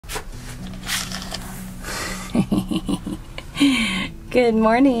Good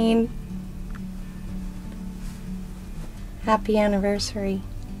morning. Happy anniversary.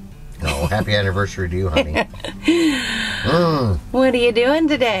 Oh, happy anniversary to you, honey. What are you doing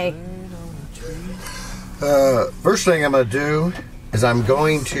today? First thing I'm going to do is I'm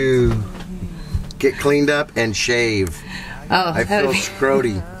going to get cleaned up and shave. Oh, I feel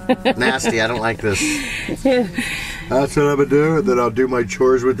scroty. Nasty. I don't like this. That's what I'm going to do, and then I'll do my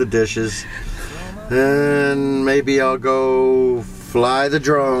chores with the dishes. And maybe I'll go fly the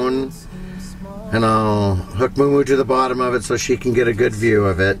drone, and I'll hook Moo to the bottom of it so she can get a good view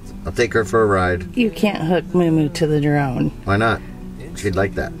of it. I'll take her for a ride. You can't hook Moo to the drone. Why not? She'd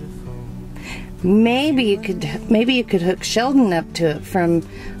like that. Maybe you could hook Sheldon up to it from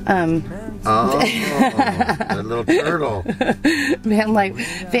the little turtle.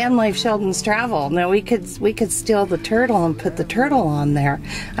 Van Life Sheldon's Travel. No, we could steal the turtle and put the turtle on there.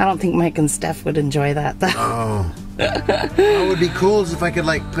 I don't think Mike and Steph would enjoy that though. Oh. What would be cool is if I could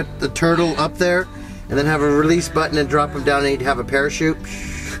like put the turtle up there and then have a release button and drop him down and he'd have a parachute.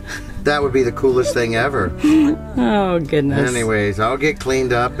 That would be the coolest thing ever. Oh goodness. Anyways, I'll get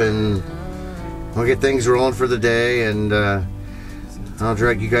cleaned up and I'll get things rolling for the day, and I'll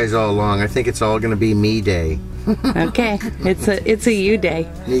drag you guys all along. I think it's all going to be me day. Okay, it's a you day.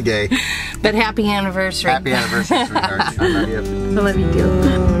 Me day. But happy anniversary. Happy anniversary, sweetheart. I love you. I love you too.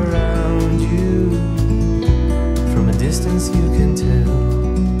 Around you, from a distance you can tell.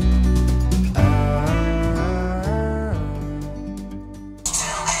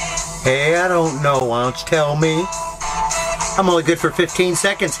 Hey, I don't know. Why don't you tell me? I'm only good for 15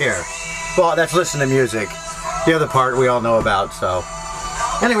 seconds here. Well, that's listen to music. The other part we all know about, so.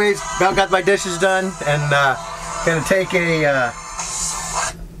 Anyways, about got my dishes done, and gonna take a,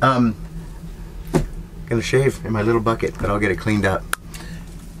 gonna shave in my little bucket, but I'll get it cleaned up.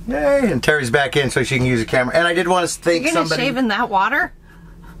 Yay, and Terry's back in so she can use the camera. And I did want to thank You're gonna somebody. shave in that water?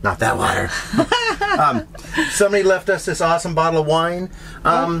 Not that water. Somebody left us this awesome bottle of wine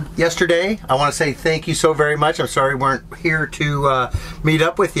yesterday. I want to say thank you so very much. I'm sorry we weren't here to meet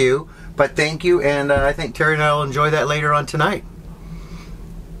up with you, but thank you, and I think Terry and I will enjoy that later on tonight.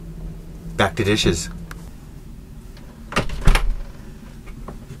 Back to dishes.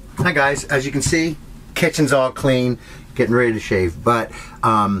 Hi guys, as you can see, kitchen's all clean, getting ready to shave, but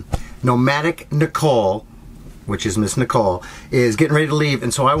Nomadic Nicole, which is Miss Nicole, is getting ready to leave,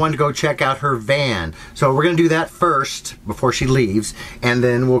 and so I wanted to go check out her van. So we're going to do that first before she leaves, and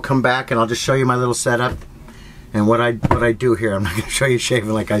then we'll come back and I'll just show you my little setup and what I do here. I'm not going to show you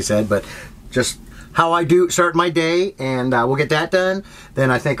shaving like I said, but just how I do start my day, and we'll get that done.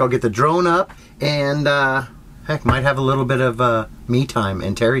 Then I think I'll get the drone up, and heck, might have a little bit of me time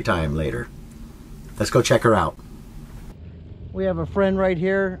and Terry time later. Let's go check her out. We have a friend right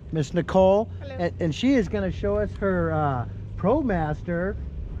here, Miss Nicole. Hello. And she is going to show us her Promaster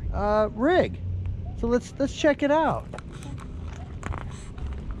rig. So let's check it out.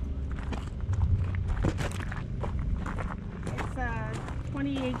 It's a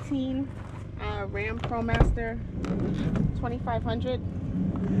 2018 Ram Promaster 2500.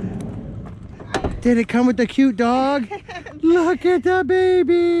 Did it come with the cute dog? Look at the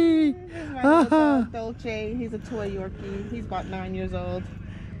baby. My little Dolce. He's a toy Yorkie. He's about 9 years old.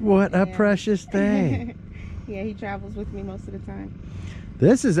 What a precious thing. Yeah, he travels with me most of the time.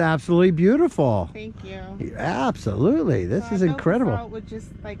 This is absolutely beautiful. Thank you. Absolutely. This is incredible. I built this out with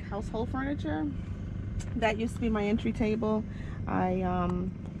just like household furniture. That used to be my entry table. I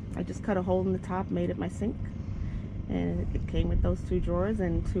just cut a hole in the top, made it my sink. And it came with those 2 drawers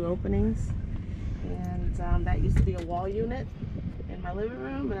and 2 openings. And that used to be a wall unit in my living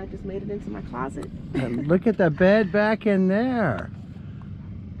room, and I just made it into my closet. And look at the bed back in there.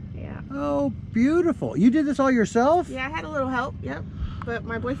 Yeah. Oh, beautiful. You did this all yourself? Yeah, I had a little help, yep. But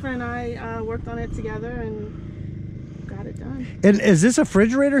my boyfriend and I worked on it together and got it done. And is this a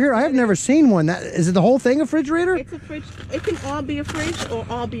refrigerator here? I have never seen one. Is it the whole thing a refrigerator? It's a fridge. It can all be a fridge or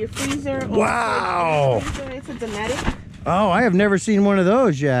all be a freezer. Or wow. a freezer. It's a Nomadic. Oh, I have never seen one of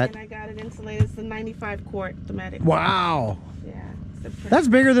those yet. And I got it insulated. It's the 95 quart Nomadic. Wow. Yeah. That's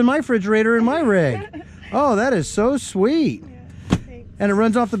bigger than my refrigerator in my rig. Oh, that is so sweet. Yeah, thanks. And it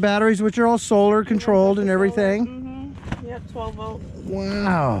runs off the batteries, which are all solar controlled and everything. Mm-hmm. Yep, 12 volt.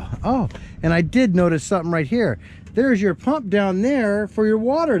 Wow. Oh, and I did notice something right here. There's your pump down there for your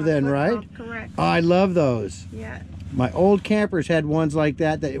water then, right? Pump, correct. Oh, I love those. Yeah. My old campers had ones like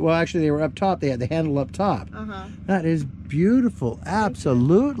that. Well, actually, they were up top. They had the handle up top. That is beautiful.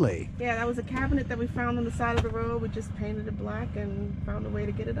 Absolutely. Yeah, that was a cabinet that we found on the side of the road. We just painted it black and found a way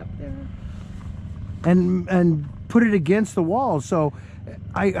to get it up there. And put it against the wall. So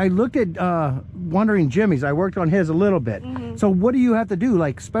I looked at Wandering Jimmy's. I worked on his a little bit. So what do you have to do?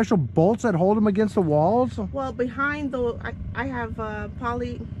 Like special bolts that hold them against the walls? Well, behind the, I have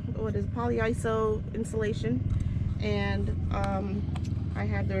polyiso insulation, and I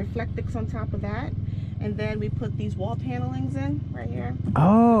have the Reflectix on top of that, and then we put these wall panelings in right here.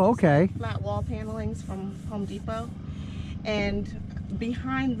 Oh, okay. Flat wall panelings from Home Depot, and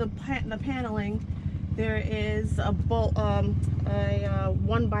behind the paneling there is a bolt, a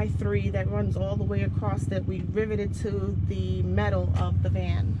 1x3 that runs all the way across, that we riveted to the metal of the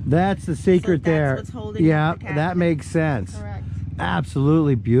van. That's the secret there. What's holding yeah, up the that makes sense. Correct.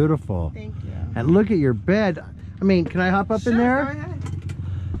 Absolutely beautiful. Thank you. And look at your bed. I mean, can I hop up in there? Go ahead.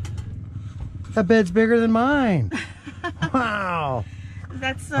 That bed's bigger than mine. Wow.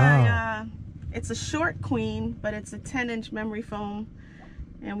 That's it's a short queen, but it's a 10-inch memory foam,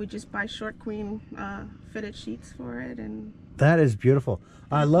 and we just buy short queen fitted sheets for it. And that is beautiful.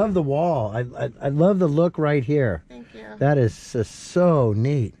 I love the wall. I love the look right here. Thank you. That is so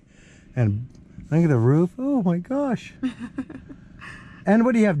neat. And look at the roof. Oh my gosh. And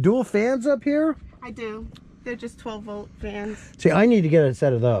what do you have, dual fans up here? I do. They're just 12-volt fans. See, I need to get a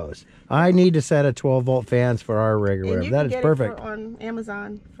set of those. I need to set a 12-volt fans for our rig or whatever. That is perfect. On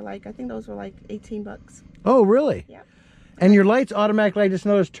Amazon for like, I think those were like 18 bucks. Oh, really? Yeah. And your lights automatically, I just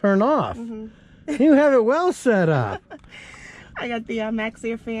noticed, turn off. You have it well set up. I got the Max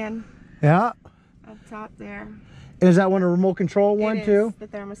Air fan. Yeah. Up top there. Is that one a remote control one It too? is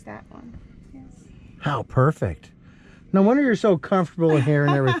the thermostat one. Yes. How perfect. No wonder you're so comfortable in here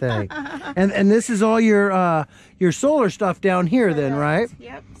and everything. And this is all your solar stuff down here then, right?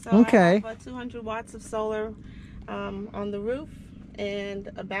 Yep. So okay. I have 200 watts of solar on the roof, and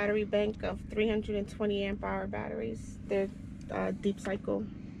a battery bank of 320 amp hour batteries. They're deep cycle.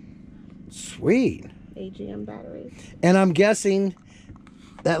 Sweet. AGM batteries. And I'm guessing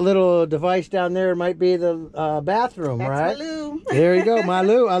that little device down there might be the bathroom, That's right? my loo. There you go, my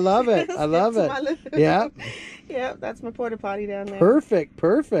loo. I love it. I love it. My loo. Yep. Yep, that's my porta potty down there. Perfect,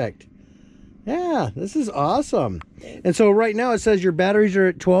 perfect. Yeah, this is awesome. And so right now it says your batteries are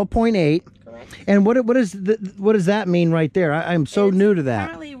at 12.8. Correct. And what does that mean right there? I'm so new to that.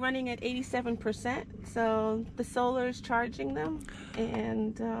 Currently running at 87%, so the solar is charging them,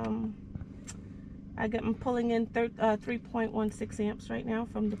 and I'm pulling in 3.16 amps right now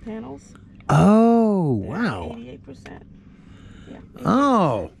from the panels. Oh, wow. 88%. Yeah. 88%.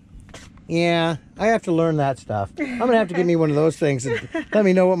 Oh. Yeah, I have to learn that stuff. I'm going to have to give me one of those things and let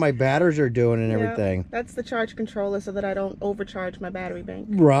me know what my batteries are doing and everything. That's the charge controller so that I don't overcharge my battery bank.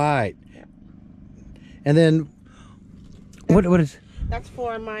 Right. Yeah. And then, what is... That's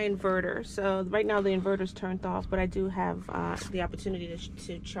for my inverter. So right now the inverter's turned off, but I do have the opportunity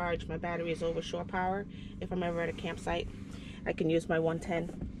to charge my batteries over shore power. If I'm ever at a campsite, I can use my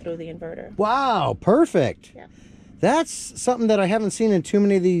 110 through the inverter. Wow, perfect. Yeah. That's something that I haven't seen in too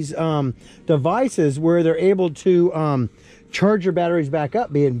many of these devices, where they're able to charge your batteries back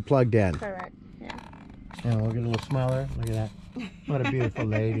up being plugged in. Correct. Yeah. Oh, look at a little smile there. Look at that. What a beautiful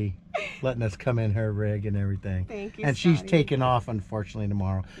lady. Letting us come in her rig and everything. Thank you, And she's Scotty. taking off, unfortunately,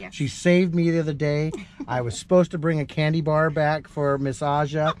 tomorrow. Yes. She saved me the other day. I was supposed to bring a candy bar back for Miss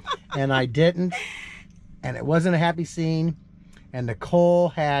Aja, and I didn't. And it wasn't a happy scene. And Nicole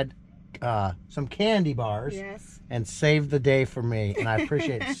had some candy bars. Yes. And saved the day for me, and I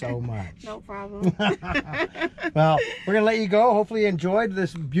appreciate it so much. No problem. Well, we're gonna let you go. Hopefully you enjoyed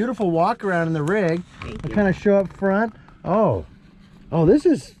this beautiful walk around in the rig. Thank I'll you. kind of show up front. Oh, this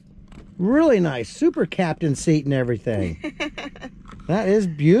is really nice. Super captain seat and everything. That is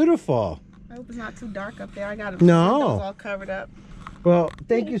beautiful. I hope it's not too dark up there. I got No. windows all covered up. Well,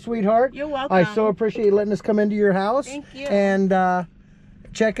 thank you, sweetheart. You're welcome. I so appreciate you letting us come into your house. Thank you. And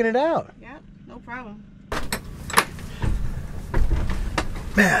checking it out. Yeah, no problem.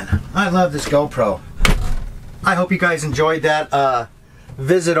 Man, I love this GoPro. I hope you guys enjoyed that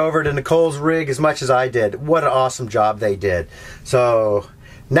visit over to Nicole's rig as much as I did. What an awesome job they did. So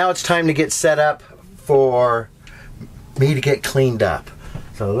now it's time to get set up for me to get cleaned up.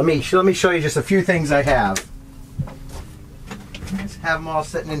 So let me show you just a few things I have. Just have them all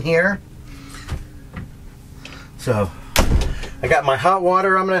sitting in here. So I got my hot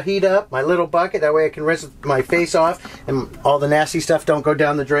water I'm going to heat up, my little bucket, that way I can rinse my face off and all the nasty stuff don't go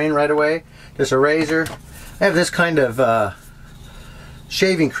down the drain right away. Just a razor. I have this kind of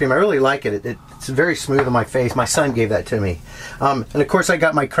shaving cream. I really like it. It's very smooth on my face. My son gave that to me. And of course I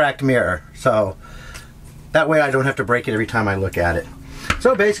got my cracked mirror, so that way I don't have to break it every time I look at it.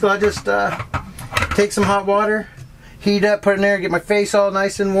 So basically I just take some hot water, heat up, put it in there, get my face all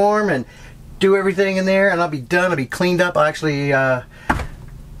nice and warm, and do everything in there, and I'll be done. I'll be cleaned up. I'll actually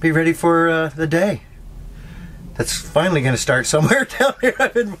be ready for the day. It's finally going to start somewhere down here.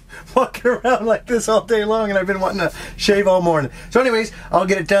 I've been walking around like this all day long, and I've been wanting to shave all morning. So anyways, I'll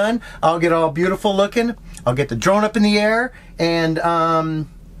get it done. I'll get all beautiful looking. I'll get the drone up in the air, and then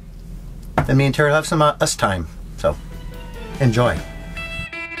me and Terry will have some us time. So enjoy.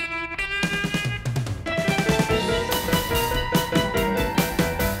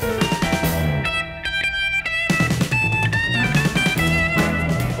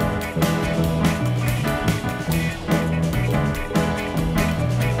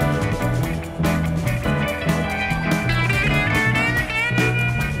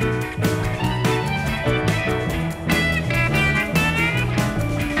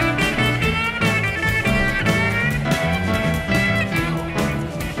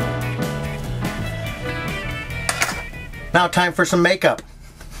 Now time for some makeup.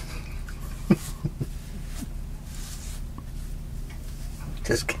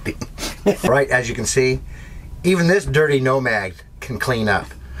 Just kidding. Right, as you can see, even this dirty Nomad can clean up.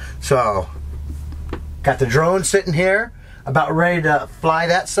 So, got the drone sitting here, about ready to fly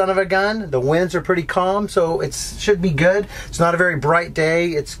that son of a gun. The winds are pretty calm, so it should be good. It's not a very bright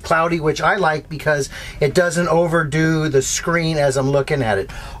day. It's cloudy, which I like because it doesn't overdo the screen as I'm looking at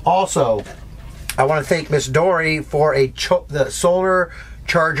it. Also, I want to thank Miss Dory for the solar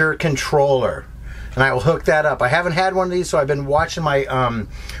charger controller, and I will hook that up. I haven't had one of these, so I've been watching my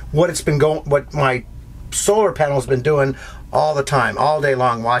what my solar panel's been doing all the time, all day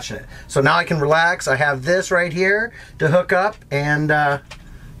long, watching it. So now I can relax. I have this right here to hook up, and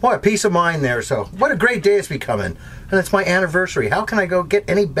boy, a peace of mind there. So what a great day it's becoming, and it's my anniversary. How can I go get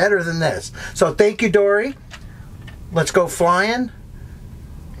any better than this? So thank you, Dory. Let's go flying.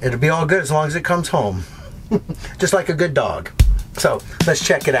 It'll be all good as long as it comes home. Just like a good dog. So let's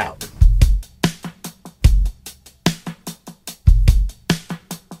check it out.